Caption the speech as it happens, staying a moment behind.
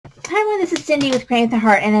hi everyone, this is Cindy with Creating with the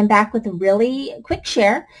Heart, and I'm back with a really quick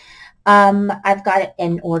share. I've got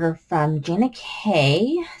an order from Jana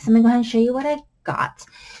K. So I'm going to go ahead and show you what I got.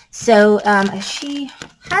 So she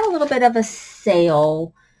had a little bit of a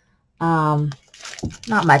sale, not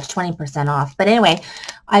much, 20% off. But anyway,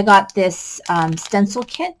 I got this stencil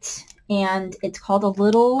kit, and it's called A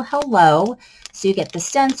Little Hello. So you get the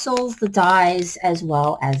stencils, the dies, as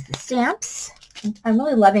well as the stamps. I'm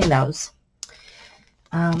really loving those.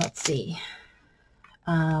 Let's see.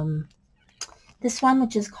 This one,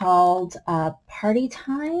 which is called Party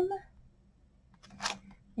Time,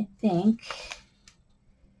 I think.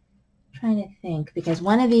 I'm trying to think, because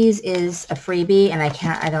one of these is a freebie, and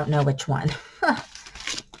I don't know which one.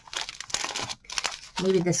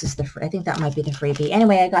 Maybe this is I think that might be the freebie.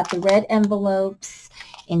 Anyway, I got the red envelopes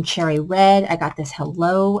in cherry red. I got this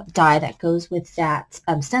Hello die that goes with that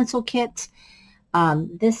stencil kit.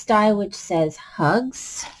 This die which says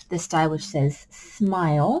hugs, this die which says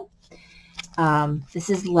smile. This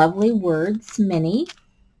is Lovely Words Mini,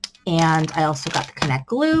 and I also got the Connect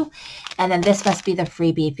glue, and then this must be the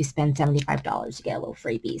freebie. If you spend $75, you get a little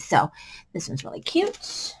freebie. So this one's really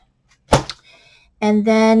cute. And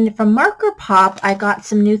then from Marker Pop, I got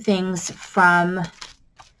some new things from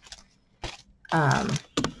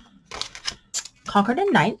Concord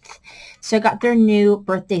and Ninth. So I got their new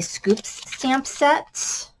Birthday Scoops stamp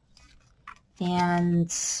set, and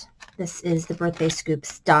this is the Birthday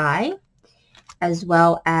Scoops die, as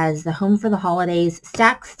well as the Home for the Holidays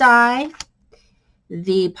stacks die,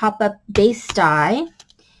 the pop-up base die,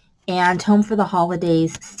 and Home for the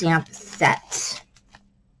Holidays stamp set.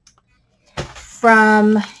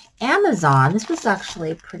 From Amazon, this was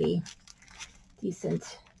actually a pretty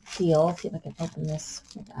decent deal. Let's see if I can open this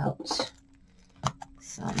without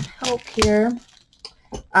some help here.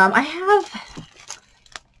 I have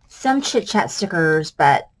some Chit Chat stickers,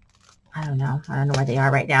 but I don't know where they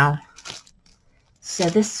are right now. So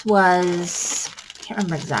this was, I can't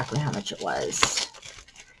remember exactly how much it was.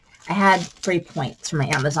 I had 3 points from my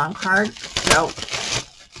Amazon card. So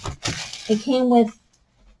it came with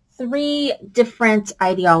 3 different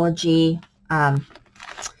ideology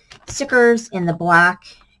stickers in the black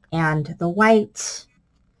and the white.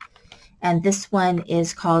 And this one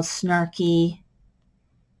is called Snarky,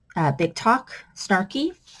 Big Talk,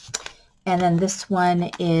 Snarky. And then this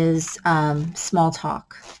one is Small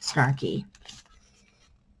Talk, Snarky.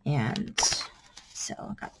 And so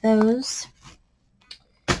I got those.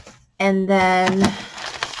 And then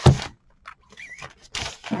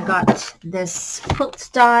I got this quilt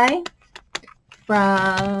die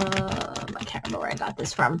from, I can't remember where I got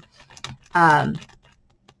this from.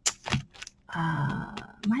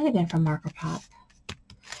 Might have been from Marker Pop.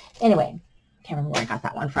 Anyway, I can't remember where I got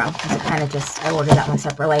that one from, because it kind of just, I ordered that one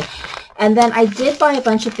separately. And then I did buy a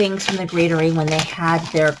bunch of things from the Greetery when they had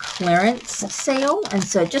their clearance sale, and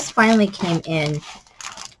so it just finally came in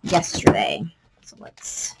yesterday. So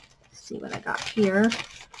let's see what I got here.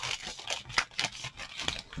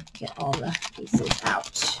 Get all the pieces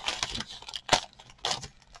out.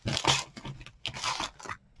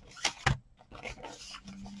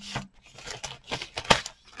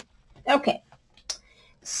 Okay,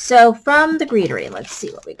 so from the Greetery, let's see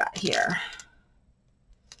what we got here.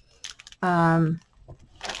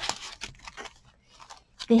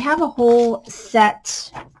 They have a whole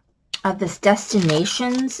set of this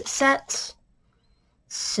Destinations set.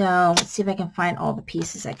 So let's see if I can find all the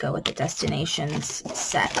pieces that go with the Destinations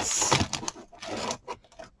sets,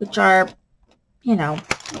 which are, you know,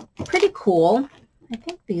 pretty cool. I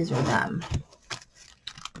think these are them.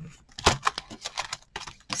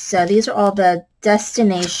 So these are all the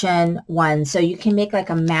destination ones. So you can make like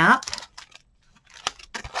a map,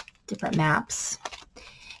 different maps.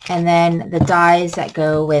 And then the dies that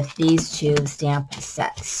go with these 2 stamp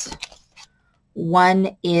sets.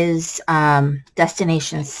 One is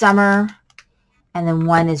Destination Summer, and then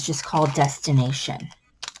one is just called Destination.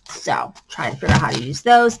 So try to figure out how to use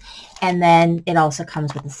those. And then it also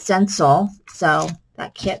comes with a stencil. So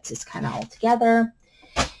that kit is kind of all together.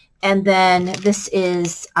 And then this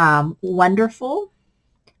is Wonderful,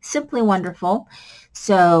 Simply Wonderful.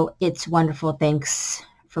 So it's wonderful. Thanks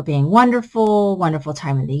for being wonderful. Wonderful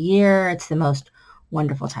time of the year. It's the most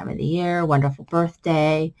wonderful time of the year. Wonderful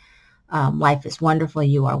birthday. Life is wonderful.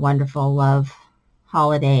 You are wonderful. Love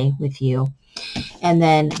holiday with you. And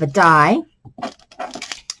then the die.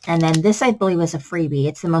 And then this, I believe, is a freebie.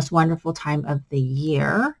 It's the most wonderful time of the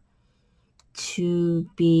year to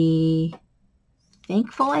be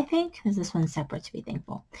thankful, I think, because this one's separate, to be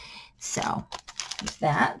thankful. So there's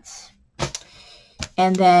that.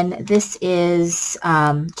 And then this is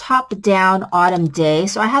Top Down Autumn Day.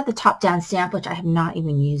 So I have the Top Down stamp, which I have not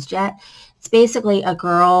even used yet. It's basically a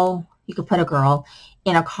girl, you could put a girl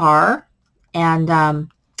in a car. And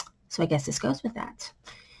so I guess this goes with that.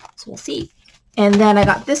 So we'll see. And then I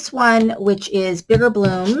got this one, which is Bigger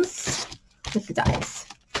Blooms with the dies.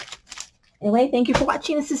 Anyway, thank you for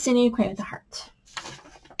watching. This is Cindy, Create with a Heart.